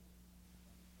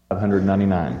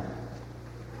599.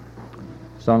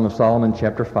 Song of Solomon,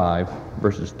 chapter 5,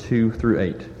 verses 2 through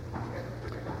 8.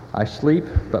 I sleep,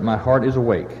 but my heart is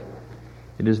awake.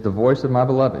 It is the voice of my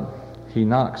beloved. He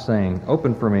knocks, saying,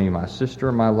 Open for me, my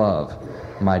sister, my love,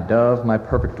 my dove, my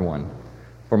perfect one.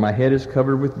 For my head is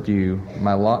covered with dew,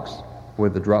 my locks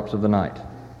with the drops of the night.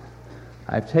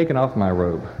 I have taken off my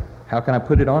robe. How can I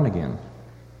put it on again?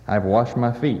 I have washed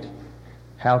my feet.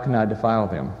 How can I defile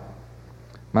them?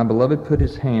 My beloved put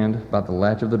his hand by the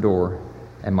latch of the door,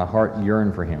 and my heart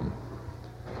yearned for him.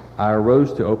 I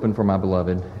arose to open for my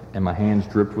beloved, and my hands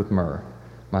dripped with myrrh,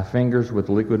 my fingers with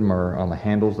liquid myrrh on the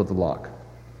handles of the lock.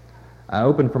 I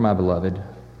opened for my beloved,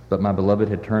 but my beloved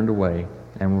had turned away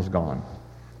and was gone.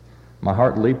 My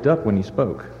heart leaped up when he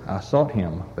spoke. I sought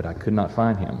him, but I could not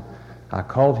find him. I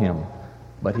called him,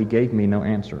 but he gave me no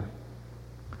answer.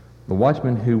 The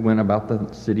watchmen who went about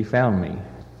the city found me.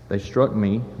 They struck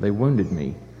me, they wounded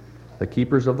me. The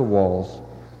keepers of the walls,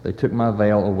 they took my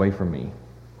veil away from me.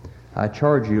 I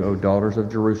charge you, O daughters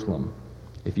of Jerusalem,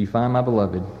 if you find my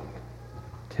beloved,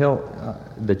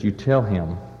 that you tell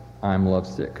him I am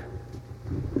lovesick.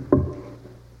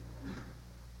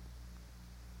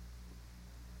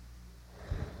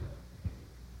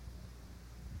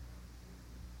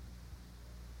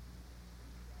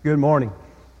 Good morning.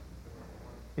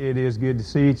 It is good to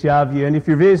see each of you. And if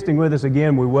you're visiting with us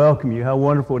again, we welcome you. How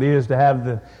wonderful it is to have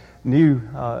the new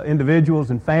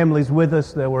individuals and families with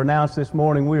us that were announced this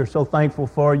morning. We are so thankful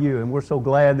for you, and we're so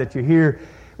glad that you're here.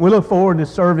 We look forward to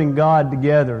serving God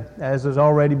together, as has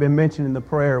already been mentioned in the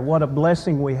prayer. What a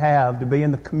blessing we have to be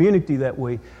in the community that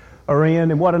we are in,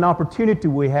 and what an opportunity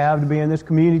we have to be in this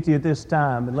community at this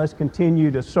time. And let's continue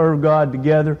to serve God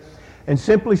together and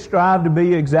simply strive to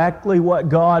be exactly what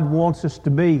God wants us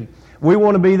to be. We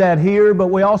want to be that here, but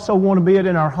we also want to be it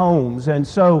in our homes. And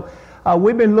so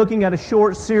we've been looking at a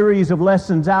short series of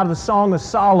lessons out of the Song of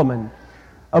Solomon,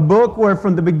 a book where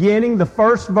from the beginning, the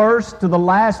first verse to the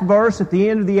last verse at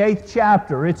the end of the 8th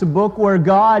chapter, it's a book where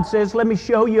God says, let me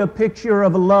show you a picture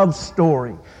of a love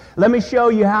story. Let me show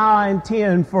you how I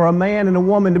intend for a man and a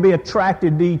woman to be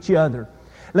attracted to each other.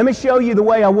 Let me show you the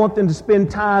way I want them to spend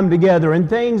time together and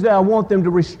things that I want them to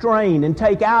restrain and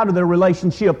take out of their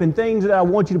relationship and things that I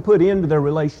want you to put into their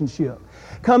relationship.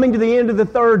 Coming to the end of the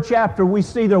 3rd chapter, we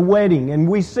see their wedding, and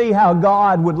we see how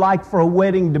God would like for a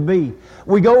wedding to be.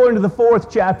 We go into the 4th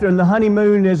chapter, and the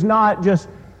honeymoon is not just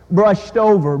brushed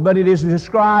over, but it is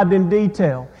described in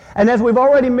detail. And as we've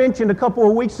already mentioned a couple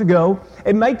of weeks ago,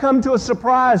 it may come to a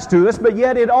surprise to us, but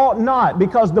yet it ought not,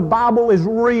 because the Bible is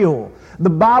real. The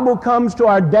Bible comes to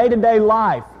our day-to-day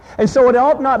life. And so it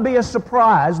ought not be a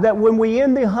surprise that when we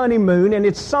end the honeymoon, and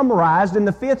it's summarized in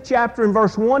the 5th chapter in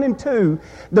verse 1 and 2,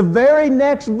 the very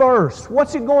next verse,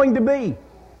 what's it going to be?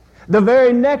 The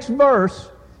very next verse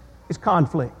is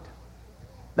conflict.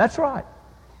 That's right.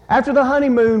 After the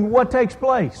honeymoon, what takes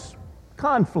place?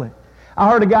 Conflict. I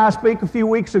heard a guy speak a few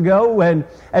weeks ago, and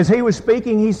as he was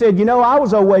speaking, he said, I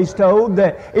was always told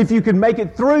that if you could make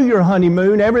it through your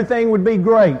honeymoon, everything would be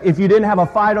great if you didn't have a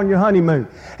fight on your honeymoon.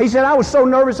 He said, I was so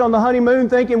nervous on the honeymoon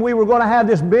thinking we were going to have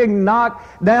this big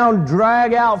knock-down,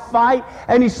 drag-out fight.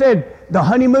 And he said, the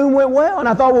honeymoon went well. And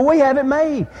I thought, well, we have it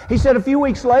made. He said, a few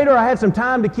weeks later, I had some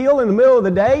time to kill in the middle of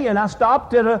the day, and I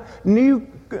stopped at a new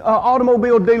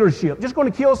automobile dealership, just going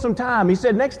to kill some time. He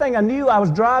said, next thing I knew, I was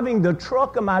driving the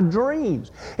truck of my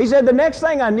dreams. He said, the next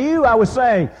thing I knew, I was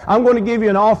saying, I'm going to give you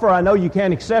an offer. I know you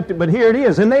can't accept it, but here it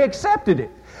is. And they accepted it.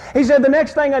 He said, the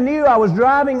next thing I knew, I was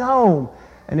driving home.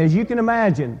 And as you can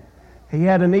imagine, he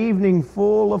had an evening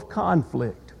full of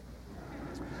conflict.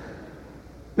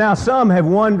 Now, some have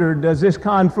wondered, does this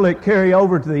conflict carry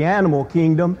over to the animal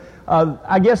kingdom?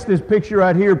 I guess this picture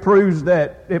right here proves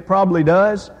that it probably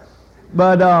does.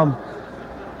 But,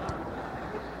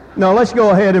 no, let's go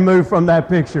ahead and move from that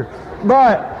picture.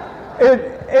 But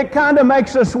it kind of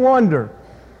makes us wonder.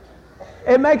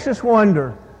 It makes us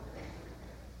wonder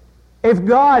if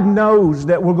God knows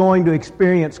that we're going to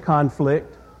experience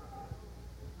conflict,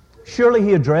 surely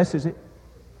He addresses it.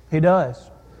 He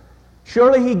does.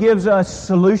 Surely He gives us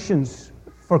solutions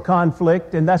for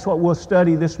conflict, and that's what we'll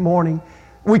study this morning.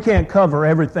 We can't cover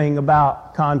everything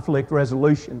about conflict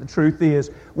resolution. The truth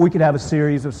is, we could have a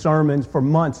series of sermons for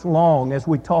months long as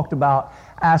we talked about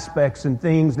aspects and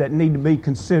things that need to be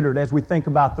considered as we think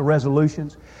about the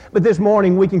resolutions. But this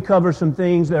morning, we can cover some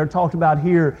things that are talked about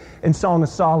here in Song of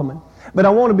Solomon. But I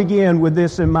want to begin with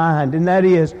this in mind, and that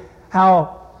is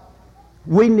how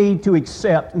we need to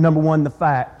accept, number one, the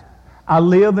fact I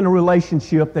live in a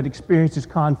relationship that experiences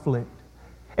conflict.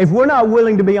 If we're not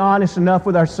willing to be honest enough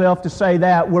with ourselves to say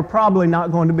that, we're probably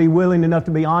not going to be willing enough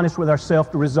to be honest with ourselves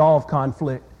to resolve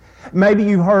conflict. Maybe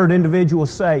you've heard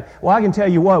individuals say, well, I can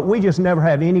tell you what, we just never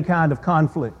have any kind of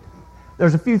conflict.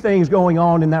 There's a few things going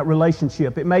on in that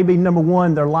relationship. It may be, number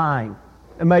one, they're lying.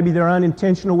 And maybe they're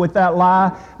unintentional with that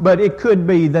lie, but it could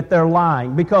be that they're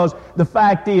lying, because the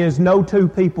fact is no two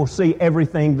people see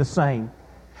everything the same.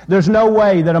 There's no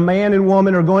way that a man and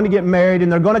woman are going to get married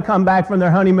and they're going to come back from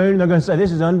their honeymoon and they're going to say,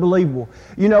 this is unbelievable.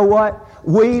 You know what?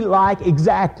 We like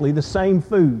exactly the same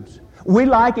foods. We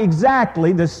like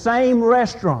exactly the same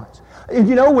restaurants.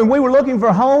 You know, when we were looking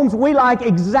for homes, we like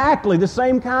exactly the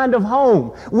same kind of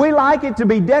home. We like it to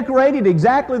be decorated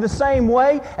exactly the same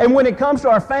way. And when it comes to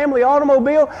our family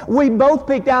automobile, we both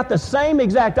picked out the same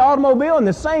exact automobile and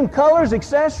the same colors,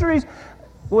 accessories.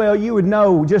 Well, you would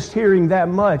know just hearing that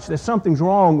much that something's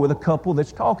wrong with a couple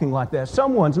that's talking like that.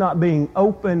 Someone's not being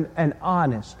open and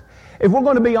honest. If we're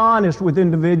going to be honest with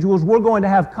individuals, we're going to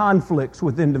have conflicts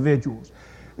with individuals.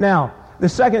 Now, the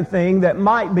second thing that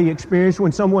might be experienced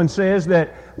when someone says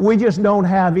that we just don't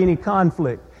have any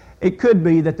conflict, it could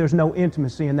be that there's no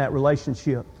intimacy in that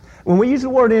relationship. When we use the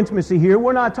word intimacy here,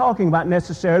 we're not talking about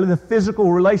necessarily the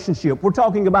physical relationship. We're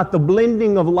talking about the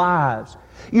blending of lives.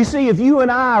 You see, if you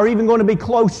and I are even going to be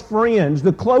close friends,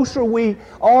 the closer we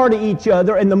are to each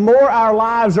other and the more our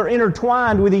lives are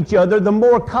intertwined with each other, the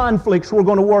more conflicts we're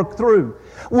going to work through.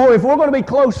 Well, if we're going to be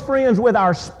close friends with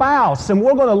our spouse and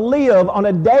we're going to live on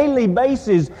a daily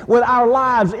basis with our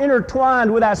lives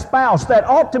intertwined with our spouse, that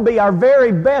ought to be our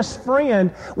very best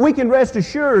friend, we can rest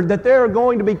assured that there are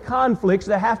going to be conflicts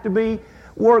that have to be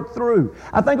worked through.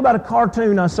 I think about a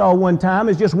cartoon I saw one time.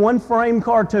 It's just one frame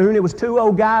cartoon. It was two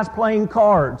old guys playing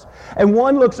cards. And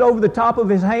one looks over the top of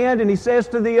his hand and he says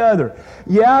to the other,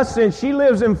 yeah, since she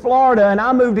lives in Florida and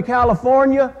I moved to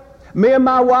California, me and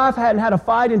my wife hadn't had a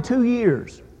fight in 2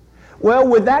 years. Well,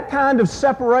 with that kind of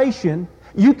separation,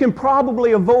 you can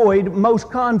probably avoid most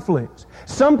conflicts.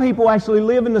 Some people actually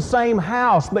live in the same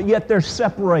house, but yet they're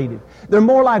separated. They're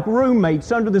more like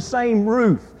roommates under the same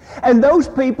roof. And those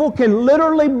people can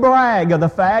literally brag of the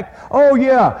fact, oh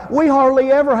yeah, we hardly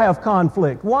ever have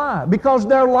conflict. Why? Because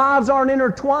their lives aren't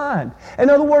intertwined. In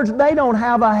other words, they don't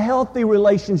have a healthy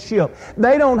relationship.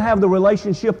 They don't have the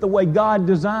relationship the way God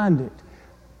designed it.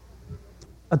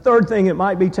 A third thing that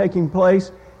might be taking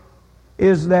place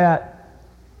is that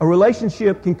a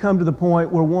relationship can come to the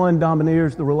point where one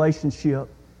domineers the relationship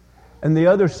and the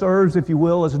other serves, if you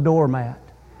will, as a doormat.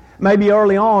 Maybe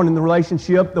early on in the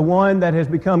relationship, the one that has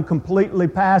become completely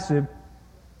passive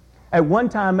at one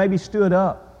time maybe stood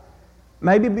up.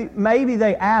 Maybe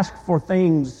they asked for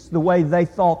things the way they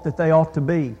thought that they ought to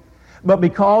be. But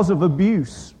because of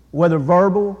abuse, whether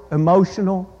verbal,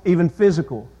 emotional, even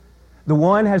physical, the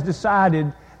one has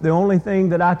decided the only thing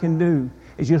that I can do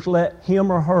is just let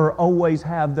him or her always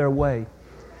have their way.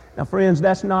 Now, friends,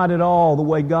 that's not at all the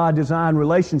way God designed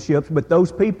relationships, but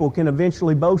those people can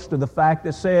eventually boast of the fact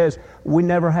that says, we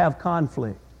never have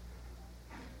conflict.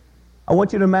 I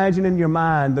want you to imagine in your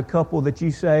mind the couple that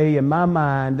you say, in my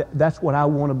mind, that's what I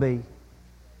want to be.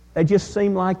 They just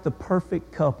seem like the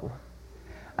perfect couple.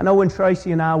 I know when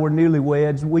Tracy and I were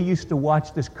newlyweds, we used to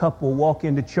watch this couple walk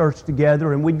into church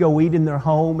together, and we'd go eat in their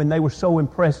home, and they were so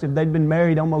impressive. They'd been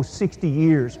married almost 60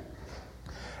 years.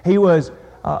 He was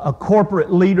a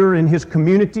corporate leader in his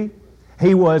community.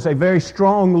 He was a very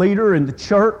strong leader in the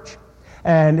church.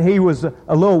 And he was a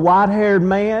little white-haired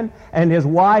man, and his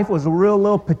wife was a real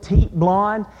little petite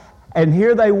blonde. And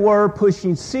here they were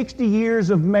pushing 60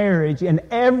 years of marriage, and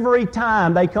every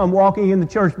time they come walking in the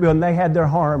church building, they had their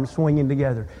arms swinging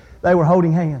together. They were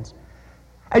holding hands.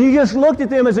 And you just looked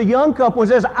at them as a young couple and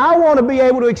says, I want to be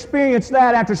able to experience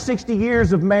that after 60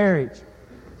 years of marriage.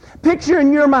 Picture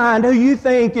in your mind who you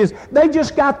think is, they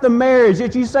just got the marriage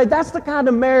that you say, that's the kind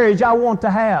of marriage I want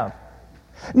to have.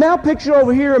 Now picture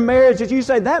over here a marriage that you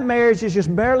say, that marriage is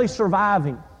just barely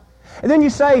surviving. And then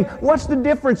you say, what's the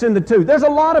difference in the two? There's a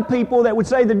lot of people that would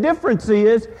say the difference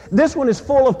is this one is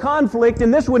full of conflict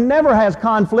and this one never has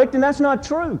conflict, and that's not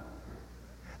true.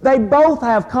 They both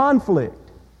have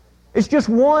conflict. It's just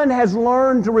one has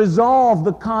learned to resolve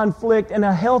the conflict in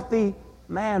a healthy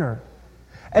manner,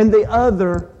 and the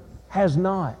other has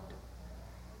not.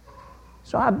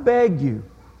 So I beg you,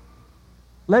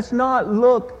 let's not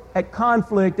look at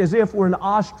conflict as if we're an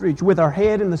ostrich with our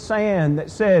head in the sand that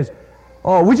says,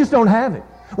 oh, we just don't have it.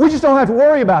 We just don't have to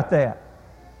worry about that.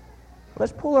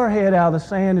 Let's pull our head out of the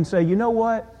sand and say, you know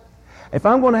what? If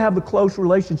I'm going to have the close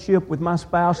relationship with my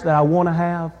spouse that I want to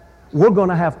have, we're going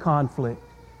to have conflict.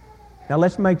 Now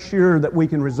let's make sure that we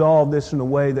can resolve this in a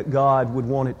way that God would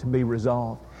want it to be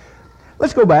resolved.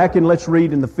 Let's go back and let's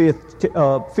read in the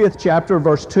fifth chapter,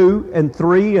 verse 2 and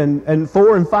 3 and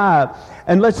 4 and 5.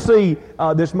 And let's see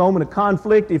this moment of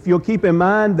conflict. If you'll keep in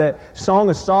mind that Song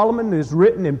of Solomon is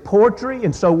written in poetry,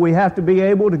 and so we have to be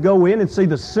able to go in and see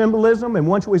the symbolism. And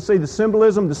once we see the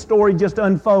symbolism, the story just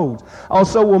unfolds.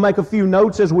 Also, we'll make a few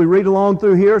notes as we read along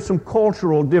through here, some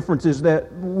cultural differences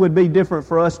that would be different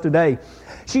for us today.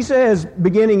 She says,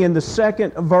 beginning in the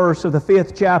second verse of the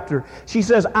 5th chapter, she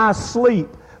says, I sleep,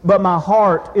 but my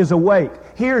heart is awake.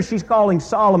 Here she's calling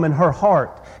Solomon her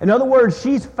heart. In other words,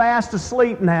 she's fast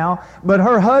asleep now, but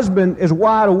her husband is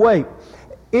wide awake.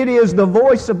 It is the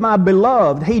voice of my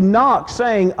beloved. He knocks,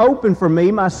 saying, open for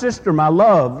me, my sister, my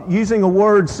love. Using a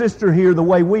word sister here the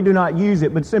way we do not use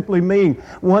it, but simply meaning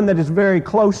one that is very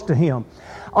close to him.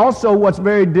 Also, what's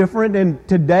very different in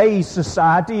today's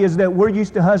society is that we're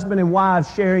used to husband and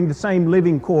wives sharing the same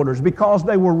living quarters because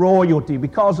they were royalty,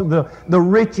 because of the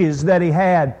riches that he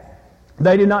had.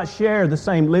 They did not share the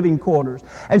same living quarters.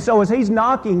 And so as he's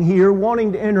knocking here,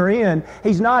 wanting to enter in,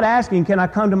 he's not asking, can I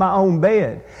come to my own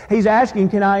bed? He's asking,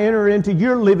 can I enter into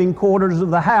your living quarters of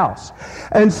the house?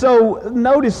 And so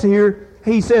notice here,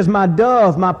 he says, my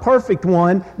dove, my perfect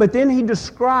one, but then he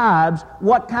describes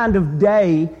what kind of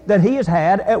day that he has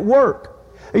had at work.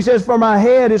 He says, for my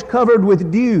head is covered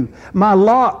with dew, my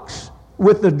locks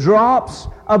with the drops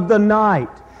of the night.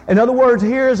 In other words,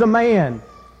 here is a man,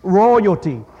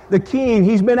 royalty, the king.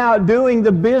 He's been out doing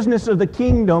the business of the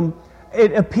kingdom,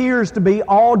 it appears to be,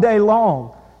 all day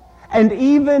long. And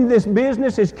even this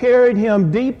business has carried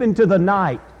him deep into the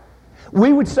night.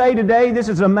 We would say today this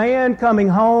is a man coming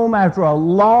home after a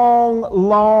long,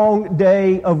 long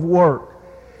day of work.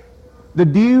 The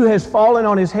dew has fallen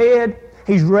on his head.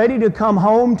 He's ready to come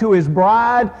home to his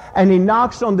bride, and he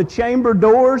knocks on the chamber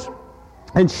doors,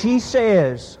 and she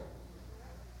says,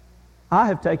 I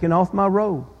have taken off my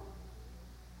robe.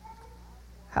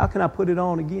 How can I put it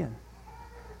on again?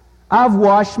 I've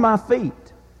washed my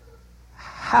feet.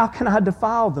 How can I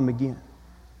defile them again?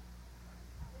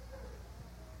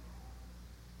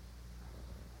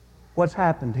 What's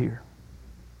happened here?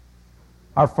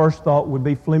 Our first thought would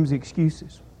be flimsy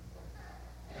excuses.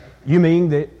 You mean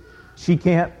that she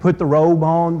can't put the robe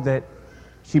on that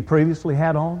she previously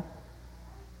had on?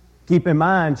 Keep in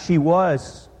mind, she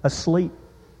was asleep.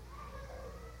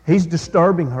 He's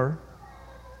disturbing her.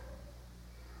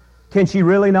 Can she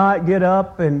really not get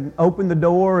up and open the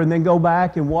door and then go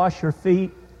back and wash her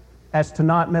feet as to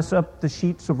not mess up the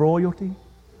sheets of royalty?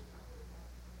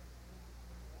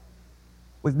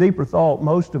 With deeper thought,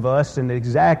 most of us, and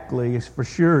exactly for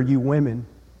sure you women,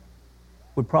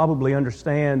 would probably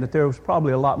understand that there was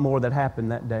probably a lot more that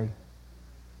happened that day.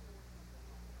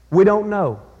 We don't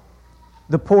know.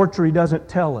 The poetry doesn't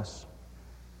tell us.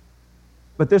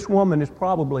 But this woman is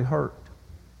probably hurt.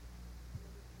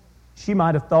 She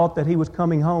might have thought that he was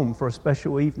coming home for a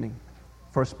special evening,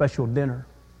 for a special dinner.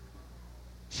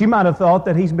 She might have thought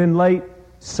that he's been late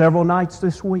several nights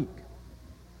this week.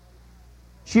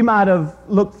 She might have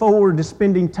looked forward to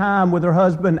spending time with her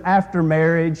husband after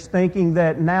marriage, thinking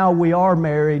that now we are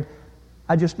married,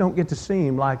 I just don't get to see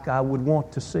him like I would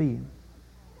want to see him.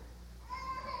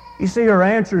 You see, her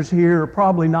answers here are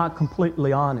probably not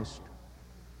completely honest.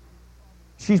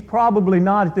 She's probably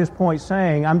not at this point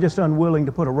saying, I'm just unwilling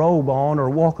to put a robe on or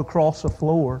walk across the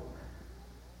floor.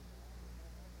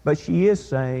 But she is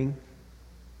saying,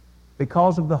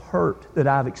 because of the hurt that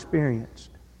I've experienced,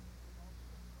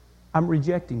 I'm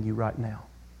rejecting you right now.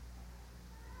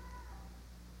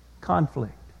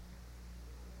 Conflict.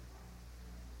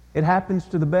 It happens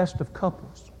to the best of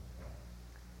couples.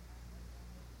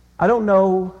 I don't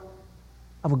know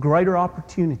of a greater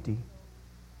opportunity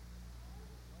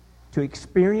to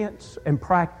experience and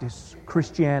practice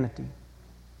Christianity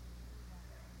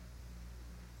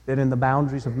than in the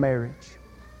boundaries of marriage.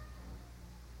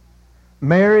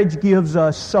 Marriage gives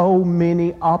us so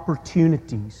many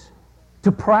opportunities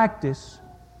to practice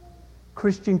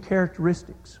Christian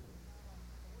characteristics.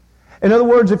 In other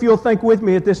words, if you'll think with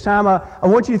me at this time, I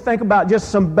want you to think about just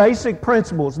some basic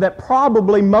principles that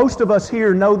probably most of us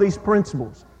here know these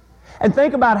principles. And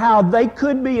think about how they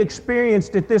could be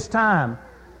experienced at this time.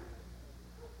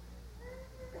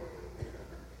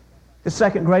 The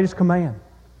second greatest command,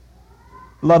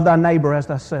 love thy neighbor as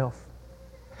thyself.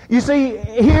 You see,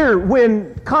 here,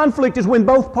 when conflict is when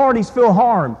both parties feel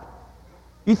harmed.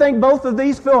 You think both of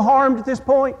these feel harmed at this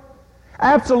point?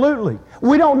 Absolutely.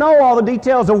 We don't know all the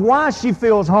details of why she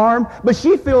feels harmed, but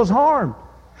she feels harmed.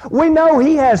 We know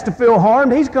he has to feel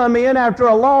harmed. He's come in after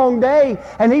a long day,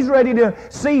 and he's ready to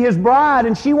see his bride,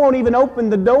 and she won't even open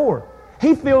the door.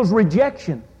 He feels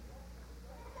rejection.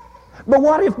 But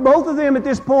what if both of them at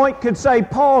this point could say,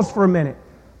 pause for a minute.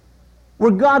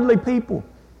 We're godly people.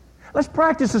 Let's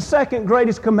practice the second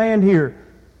greatest command here.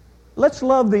 Let's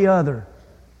love the other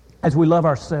as we love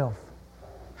ourselves.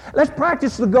 Let's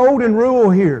practice the golden rule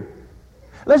here.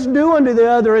 Let's do unto the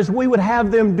other as we would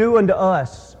have them do unto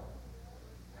us.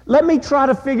 Let me try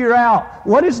to figure out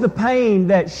what is the pain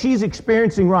that she's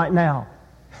experiencing right now.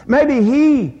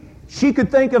 Maybe she could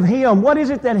think of him. What is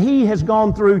it that he has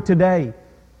gone through today?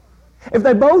 If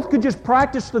they both could just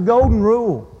practice the golden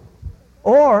rule,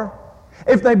 or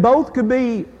if they both could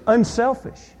be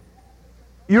unselfish.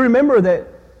 You remember that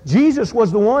Jesus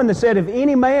was the one that said, if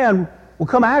any man will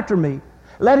come after me,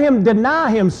 let him deny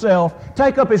himself,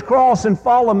 take up his cross, and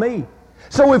follow me.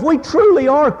 So if we truly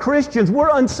are Christians,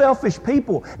 we're unselfish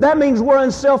people. That means we're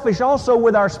unselfish also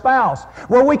with our spouse,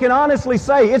 where we can honestly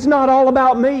say, it's not all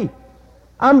about me.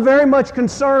 I'm very much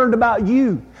concerned about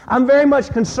you. I'm very much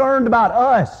concerned about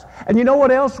us. And you know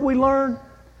what else we learn?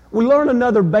 We learn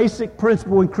another basic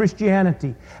principle in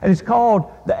Christianity, and it's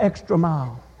called the extra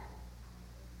mile.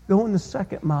 Going the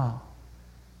second mile.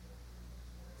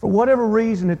 For whatever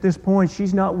reason at this point,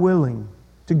 she's not willing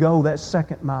to go that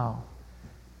second mile.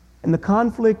 And the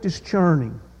conflict is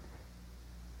churning.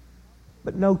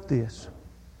 But note this.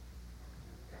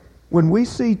 When we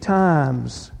see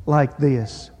times like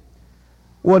this,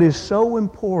 what is so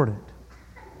important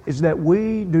is that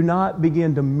we do not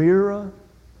begin to mirror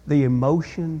the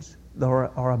emotions that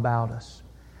are about us.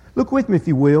 Look with me, if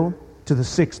you will, to the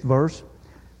 6th verse.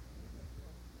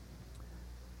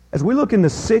 As we look in the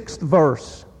 6th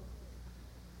verse,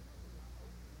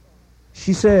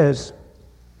 she says,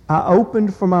 I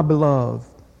opened for my beloved,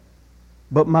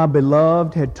 but my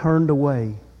beloved had turned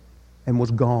away and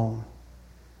was gone.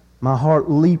 My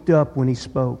heart leaped up when he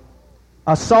spoke.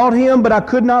 I sought him, but I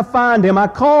could not find him. I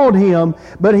called him,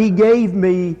 but he gave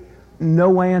me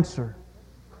no answer.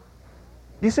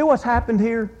 Do you see what's happened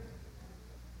here?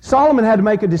 Solomon had to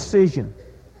make a decision.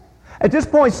 At this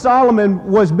point, Solomon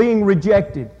was being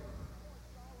rejected.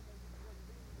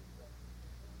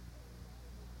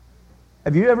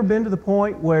 Have you ever been to the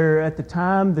point where at the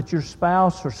time that your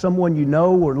spouse or someone you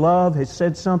know or love has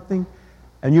said something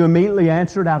and you immediately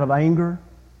answered out of anger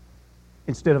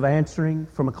instead of answering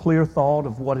from a clear thought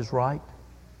of what is right?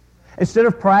 Instead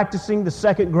of practicing the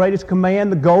second greatest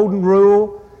command, the golden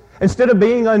rule, instead of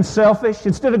being unselfish,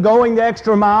 instead of going the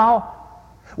extra mile,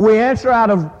 we answer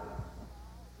out of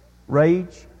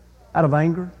rage, out of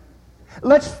anger.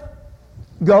 Let's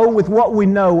go with what we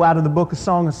know out of the book of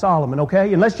Song of Solomon,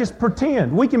 okay? And let's just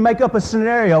pretend. We can make up a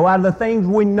scenario out of the things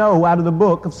we know out of the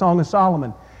book of Song of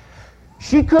Solomon.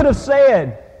 She could have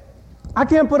said, I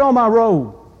can't put on my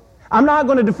robe. I'm not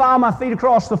going to defile my feet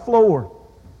across the floor.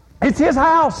 It's his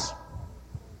house.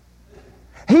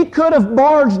 He could have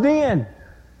barged in.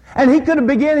 And he could have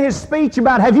begun his speech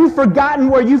about, have you forgotten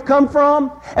where you've come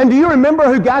from? And do you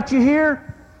remember who got you here?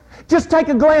 Just take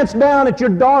a glance down at your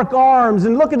dark arms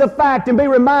and look at the fact and be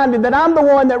reminded that I'm the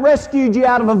one that rescued you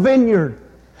out of a vineyard.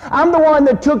 I'm the one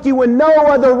that took you when no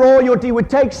other royalty would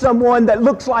take someone that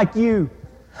looks like you.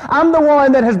 I'm the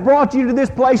one that has brought you to this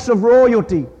place of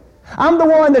royalty. I'm the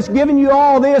one that's given you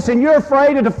all this, and you're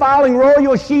afraid of defiling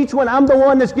royal sheets when I'm the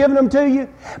one that's given them to you?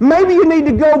 Maybe you need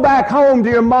to go back home to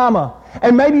your mama,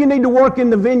 and maybe you need to work in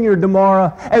the vineyard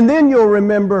tomorrow, and then you'll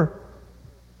remember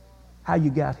how you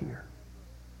got here.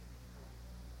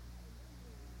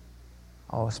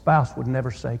 Oh, a spouse would never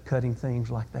say cutting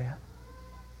things like that.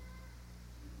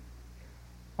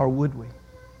 Or would we?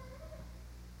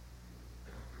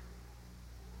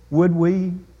 Would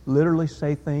we literally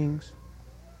say things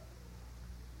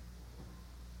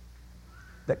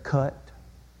that cut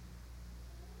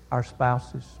our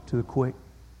spouses to the quick?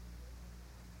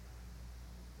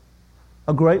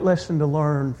 A great lesson to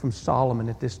learn from Solomon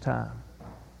at this time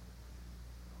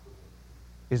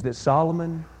is that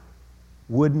Solomon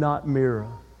would not mirror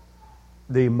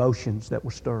the emotions that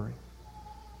were stirring.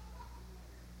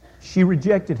 She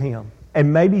rejected him,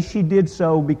 and maybe she did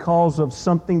so because of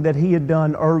something that he had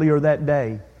done earlier that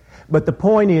day. But the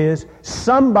point is,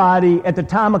 somebody at the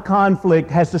time of conflict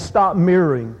has to stop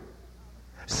mirroring.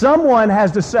 Someone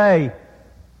has to say,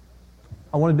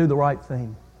 I want to do the right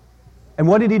thing. And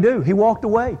what did he do? He walked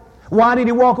away. Why did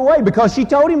he walk away? Because she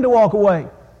told him to walk away.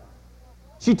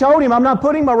 She told him, I'm not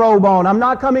putting my robe on. I'm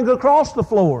not coming across the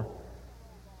floor.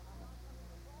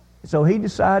 So he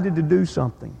decided to do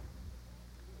something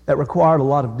that required a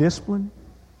lot of discipline,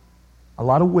 a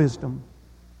lot of wisdom,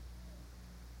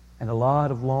 and a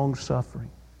lot of long suffering.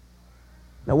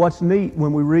 Now what's neat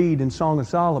when we read in Song of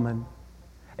Solomon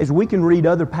is we can read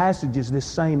other passages this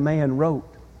same man wrote.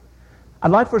 I'd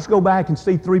like for us to go back and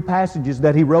see 3 passages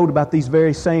that he wrote about these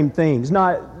very same things.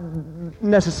 Not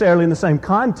necessarily in the same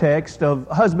context of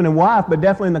husband and wife, but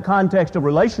definitely in the context of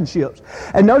relationships.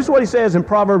 And notice what he says in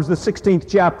Proverbs the 16th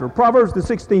chapter. Proverbs the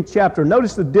 16th chapter,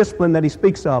 notice the discipline that he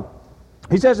speaks of.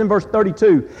 He says in verse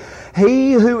 32,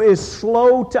 "He who is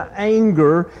slow to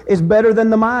anger is better than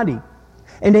the mighty,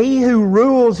 and he who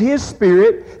rules his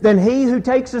spirit than he who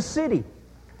takes a city."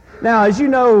 Now, as you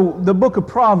know, the book of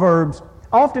Proverbs,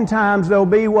 oftentimes there'll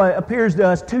be what appears to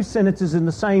us 2 sentences in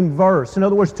the same verse. In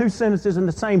other words, 2 sentences in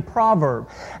the same proverb.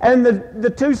 And the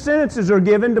 2 sentences are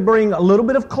given to bring a little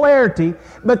bit of clarity,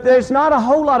 but there's not a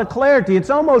whole lot of clarity. It's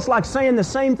almost like saying the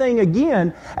same thing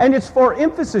again, and it's for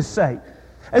emphasis' sake.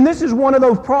 And this is one of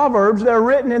those proverbs that are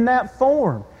written in that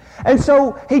form. And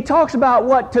so he talks about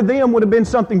what to them would have been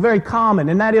something very common,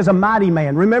 and that is a mighty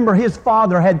man. Remember, his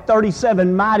father had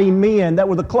 37 mighty men that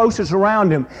were the closest around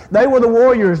him. They were the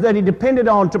warriors that he depended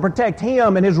on to protect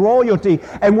him and his royalty,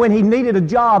 and when he needed a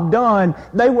job done,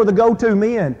 they were the go-to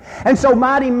men. And so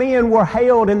mighty men were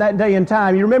hailed in that day and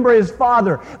time. You remember his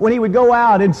father, when he would go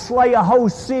out and slay a whole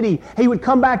city, he would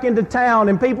come back into town,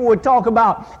 and people would talk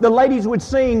about, the ladies would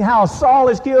sing how Saul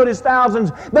has killed his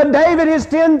thousands, but David his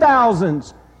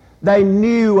 10,000s. They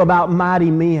knew about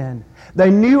mighty men. They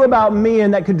knew about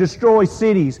men that could destroy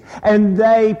cities, and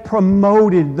they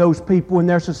promoted those people in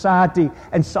their society.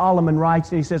 And Solomon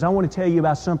writes, and he says, I want to tell you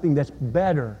about something that's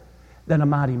better than a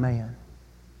mighty man.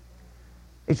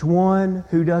 It's one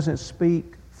who doesn't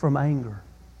speak from anger.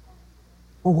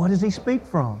 Well, what does he speak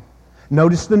from?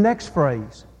 Notice the next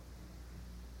phrase.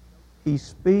 He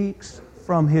speaks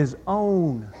from his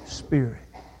own spirit.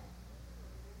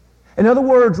 In other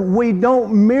words, we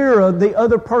don't mirror the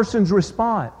other person's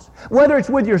response. Whether it's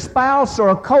with your spouse or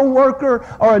a co-worker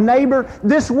or a neighbor,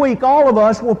 this week all of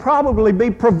us will probably be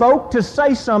provoked to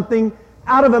say something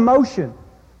out of emotion.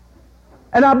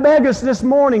 And I beg us this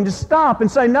morning to stop and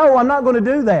say, no, I'm not going to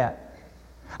do that.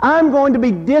 I'm going to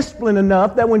be disciplined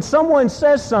enough that when someone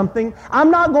says something, I'm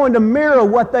not going to mirror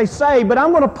what they say, but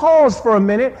I'm going to pause for a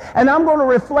minute and I'm going to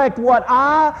reflect what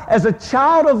I, as a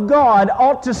child of God,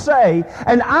 ought to say,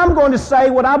 and I'm going to say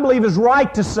what I believe is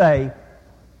right to say.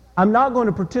 I'm not going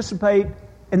to participate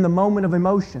in the moment of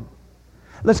emotion.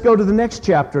 Let's go to the next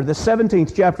chapter, the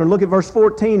 17th chapter, and look at verse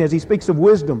 14 as he speaks of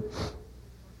wisdom.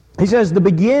 He says, the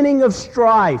beginning of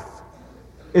strife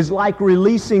is like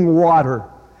releasing water.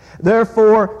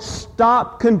 Therefore,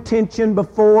 stop contention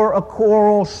before a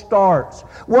quarrel starts.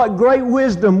 What great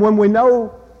wisdom when we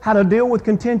know how to deal with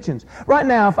contentions. Right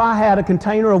now, if I had a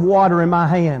container of water in my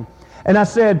hand, and I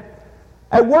said,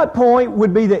 at what point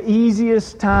would be the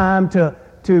easiest time to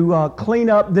clean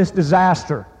up this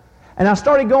disaster? And I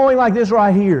started going like this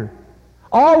right here.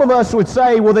 All of us would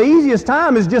say, well, the easiest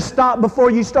time is just stop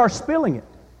before you start spilling it.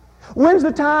 When's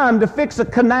the time to fix a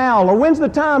canal, or when's the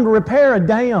time to repair a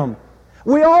dam?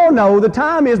 We all know the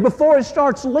time is before it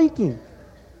starts leaking.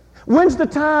 When's the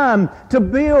time to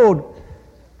build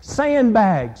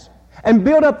sandbags and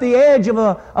build up the edge of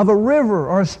a river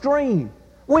or a stream?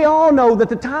 We all know that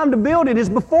the time to build it is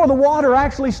before the water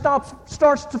actually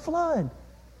starts to flood.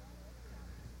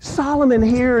 Solomon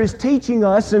here is teaching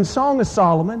us in Song of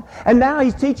Solomon, and now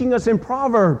he's teaching us in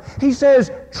Proverbs. He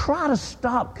says, try to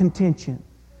stop contention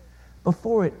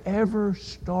before it ever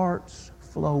starts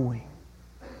flowing.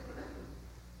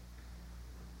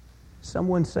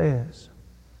 Someone says,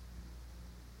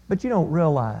 but you don't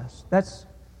realize that's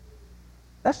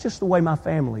just the way my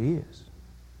family is.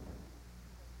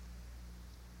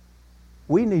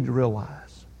 We need to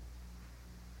realize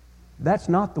that's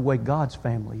not the way God's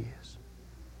family is.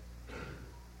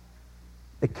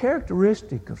 The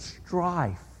characteristic of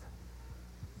strife,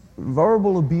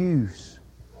 verbal abuse,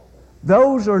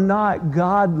 those are not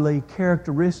godly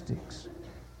characteristics.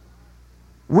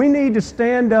 We need to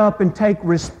stand up and take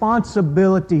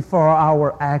responsibility for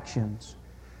our actions.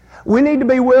 We need to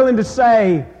be willing to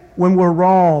say when we're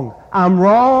wrong, I'm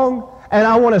wrong and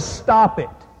I want to stop it.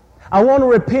 I want to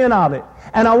repent of it.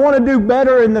 And I want to do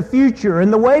better in the future.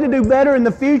 And the way to do better in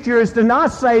the future is to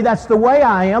not say that's the way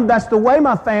I am, that's the way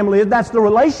my family is, that's the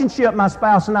relationship my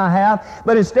spouse and I have,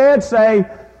 but instead say,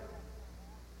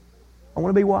 I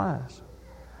want to be wise.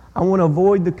 I want to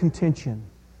avoid the contention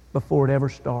before it ever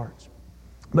starts.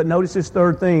 But notice this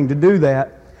third thing. To do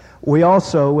that, we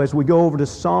also, as we go over to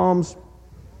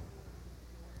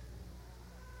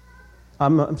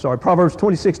Proverbs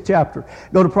 26th chapter.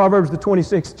 Go to Proverbs the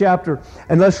 26th chapter,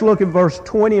 and let's look at verse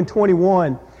 20 and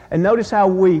 21. And notice how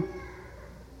we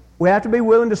have to be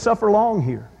willing to suffer long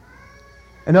here.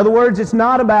 In other words, it's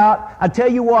not about, I tell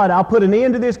you what, I'll put an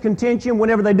end to this contention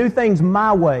whenever they do things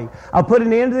my way. I'll put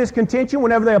an end to this contention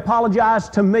whenever they apologize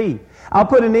to me. I'll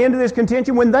put an end to this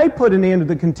contention when they put an end to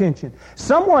the contention.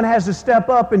 Someone has to step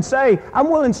up and say,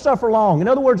 I'm willing to suffer long. In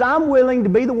other words, I'm willing to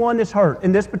be the one that's hurt.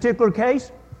 In this particular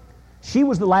case, she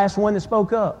was the last one that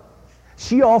spoke up.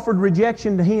 She offered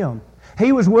rejection to him.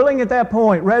 He was willing at that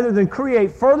point, rather than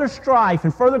create further strife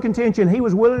and further contention, he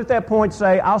was willing at that point to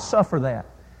say, I'll suffer that.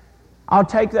 I'll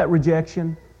take that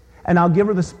rejection, and I'll give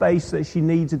her the space that she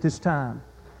needs at this time.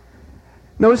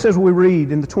 Notice as we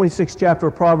read in the 26th chapter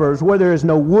of Proverbs, where there is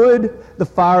no wood, the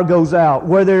fire goes out.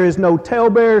 Where there is no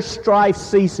talebearer, strife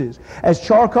ceases. As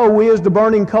charcoal is to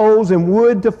burning coals and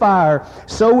wood to fire,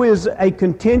 so is a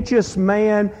contentious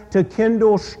man to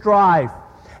kindle strife.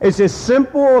 It's as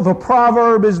simple of a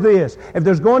proverb as this. If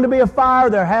there's going to be a fire,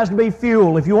 there has to be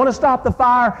fuel. If you want to stop the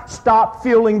fire, stop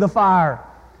fueling the fire.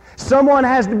 Someone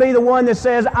has to be the one that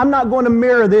says, I'm not going to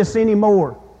mirror this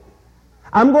anymore.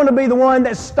 I'm going to be the one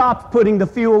that stops putting the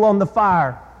fuel on the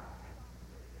fire.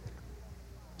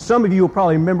 Some of you will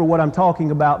probably remember what I'm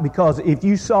talking about, because if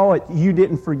you saw it, you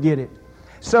didn't forget it.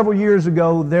 Several years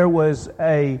ago, there was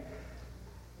a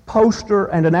poster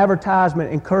and an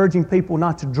advertisement encouraging people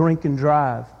not to drink and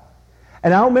drive.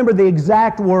 And I don't remember the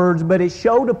exact words, but it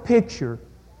showed a picture.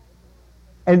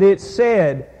 And it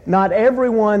said, not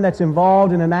everyone that's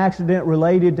involved in an accident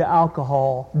related to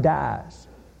alcohol dies.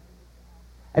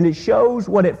 And it shows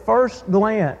what at first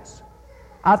glance,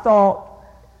 I thought,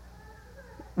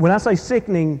 when I say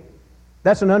sickening,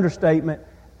 that's an understatement,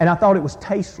 and I thought it was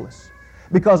tasteless.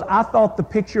 Because I thought the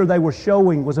picture they were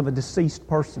showing was of a deceased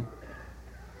person.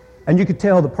 And you could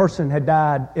tell the person had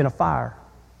died in a fire.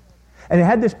 And it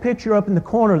had this picture up in the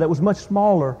corner that was much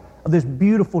smaller of this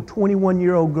beautiful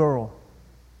 21-year-old girl.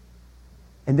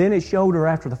 And then it showed her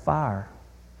after the fire.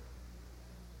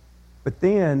 But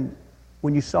then,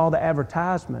 when you saw the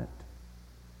advertisement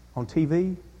on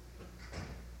TV,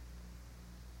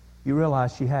 you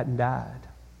realized she hadn't died.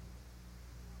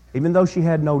 Even though she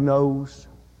had no nose,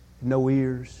 no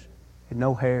ears, and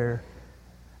no hair,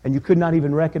 and you could not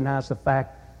even recognize the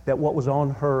fact that what was on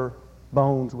her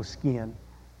bones was skin.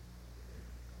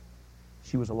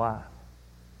 She was alive.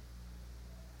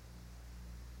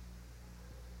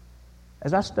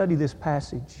 As I study this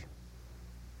passage,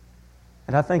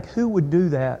 and I think, who would do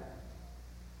that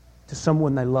to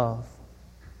someone they love?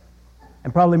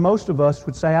 And probably most of us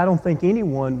would say, I don't think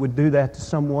anyone would do that to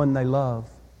someone they love.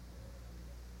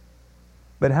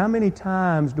 But how many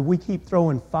times do we keep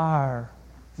throwing fire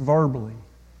verbally,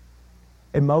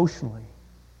 emotionally,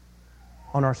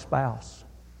 on our spouse?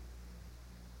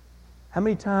 How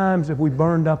many times have we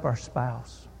burned up our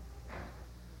spouse?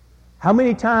 How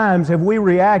many times have we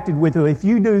reacted with, if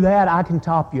you do that, I can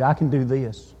top you, I can do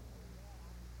this?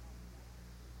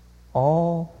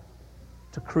 All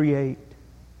to create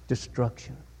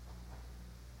destruction.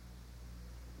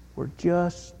 We're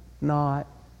just not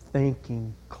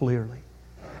thinking clearly.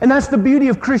 And that's the beauty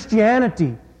of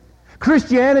Christianity.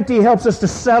 Christianity helps us to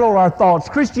settle our thoughts.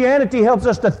 Christianity helps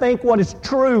us to think what is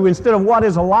true instead of what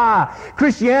is a lie.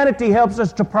 Christianity helps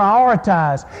us to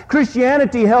prioritize.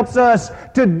 Christianity helps us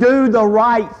to do the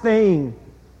right thing.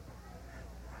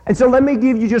 And so let me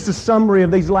give you just a summary of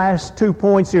these last 2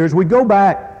 points here. As we go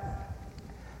back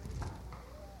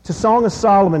to Song of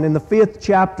Solomon in the 5th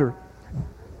chapter,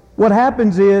 what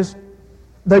happens is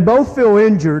they both feel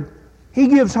injured. He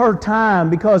gives her time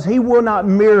because he will not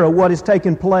mirror what has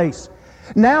taken place.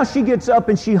 Now she gets up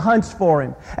and she hunts for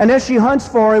him. And as she hunts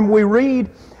for him, we read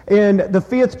in the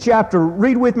 5th chapter,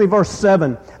 read with me verse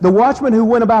 7. The watchmen who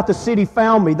went about the city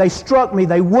found me. They struck me.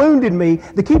 They wounded me.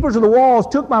 The keepers of the walls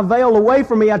took my veil away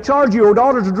from me. I charge you, O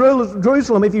daughters of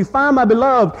Jerusalem, if you find my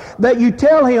beloved, that you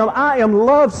tell him, I am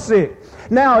lovesick.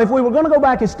 Now, if we were going to go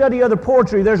back and study other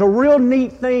poetry, there's a real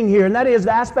neat thing here, and that is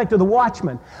the aspect of the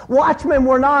watchmen. Watchmen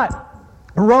were not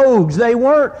rogues. They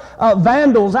weren't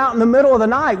vandals out in the middle of the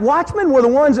night. Watchmen were the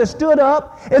ones that stood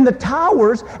up in the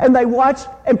towers and they watched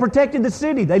and protected the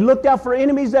city. They looked out for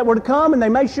enemies that were to come and they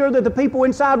made sure that the people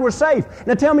inside were safe.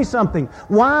 Now tell me something.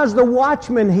 Why is the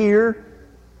watchman here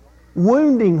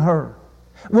wounding her?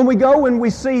 When we go and we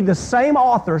see the same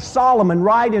author, Solomon,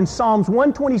 write in Psalms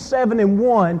 127 and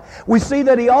 1, we see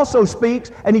that he also speaks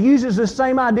and he uses the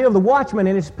same idea of the watchman,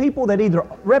 and it's people that either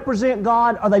represent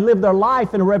God or they live their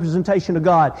life in a representation of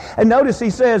God. And notice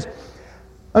he says,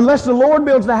 Unless the Lord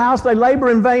builds the house, they labor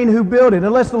in vain who build it.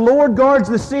 Unless the Lord guards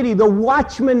the city, the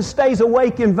watchman stays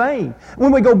awake in vain.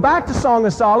 When we go back to Song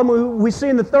of Solomon, we see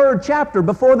in the 3rd chapter,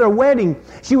 before their wedding,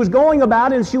 she was going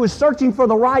about and she was searching for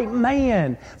the right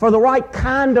man, for the right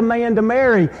kind of man to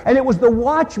marry. And it was the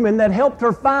watchman that helped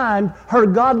her find her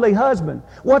godly husband.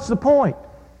 What's the point?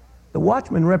 The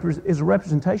watchman is a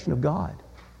representation of God.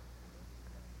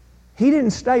 He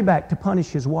didn't stay back to punish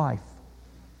his wife.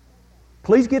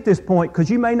 Please get this point,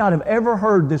 because you may not have ever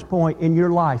heard this point in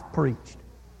your life preached.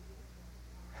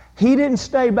 He didn't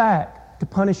stay back to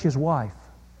punish his wife.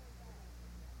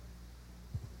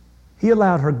 He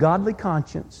allowed her godly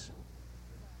conscience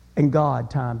and God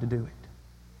time to do it.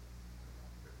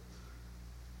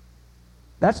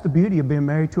 That's the beauty of being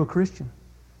married to a Christian.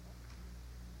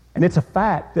 And it's a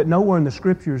fact that nowhere in the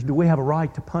Scriptures do we have a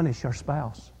right to punish our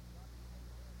spouse.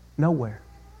 Nowhere.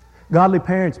 Godly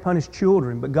parents punish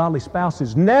children, but godly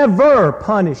spouses never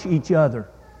punish each other.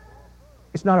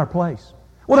 It's not our place.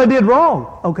 Well, they did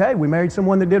wrong. Okay, we married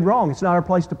someone that did wrong. It's not our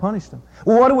place to punish them.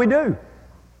 Well, what do?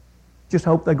 Just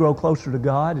hope they grow closer to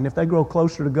God. And if they grow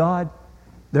closer to God,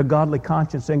 their godly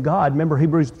conscience and God, remember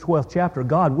Hebrews 12th chapter,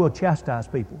 God will chastise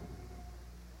people.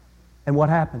 And what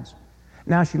happens?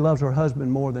 Now she loves her husband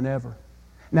more than ever.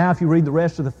 Now, if you read the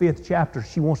rest of the 5th chapter,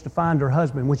 she wants to find her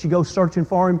husband. When she goes searching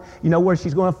for him, you know where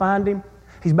she's going to find him?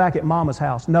 He's back at Mama's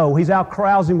house. No. He's out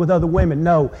carousing with other women.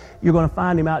 No. You're going to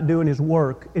find him out doing his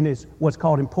work in his what's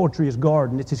called in poetry his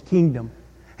garden. It's his kingdom.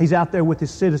 He's out there with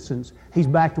his citizens. He's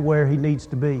back to where he needs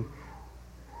to be.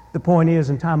 The point is,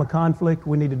 in time of conflict,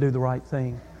 we need to do the right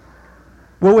thing.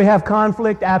 Will we have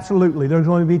conflict? Absolutely. There's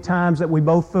going to be times that we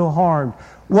both feel harmed.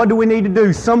 What do we need to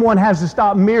do? Someone has to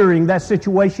stop mirroring that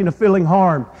situation of feeling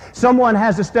harmed. Someone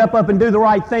has to step up and do the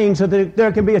right thing so that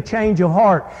there can be a change of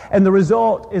heart. And the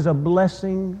result is a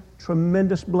blessing,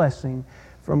 tremendous blessing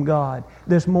from God.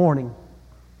 This morning,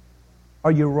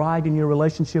 are you right in your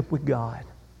relationship with God?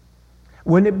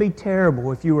 Wouldn't it be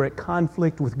terrible if you were at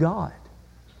conflict with God?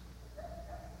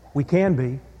 We can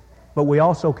be, but we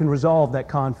also can resolve that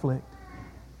conflict.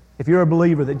 If you're a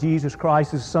believer that Jesus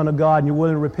Christ is the Son of God and you're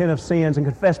willing to repent of sins and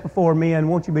confess before men,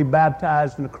 won't you be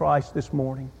baptized into Christ this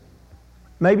morning?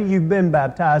 Maybe you've been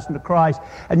baptized into Christ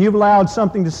and you've allowed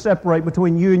something to separate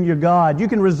between you and your God. You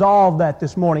can resolve that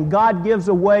this morning. God gives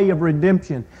a way of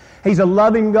redemption. He's a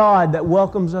loving God that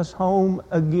welcomes us home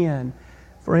again.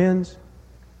 Friends,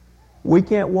 we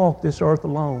can't walk this earth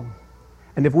alone.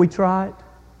 And if we try it,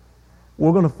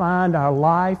 we're going to find our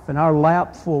life and our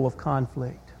lap full of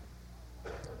conflict.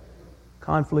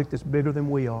 Conflict is bigger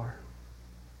than we are.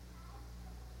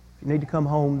 If you need to come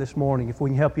home this morning, if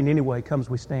we can help you in any way, come as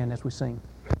we stand as we sing.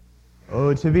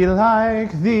 Oh, to be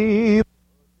like thee.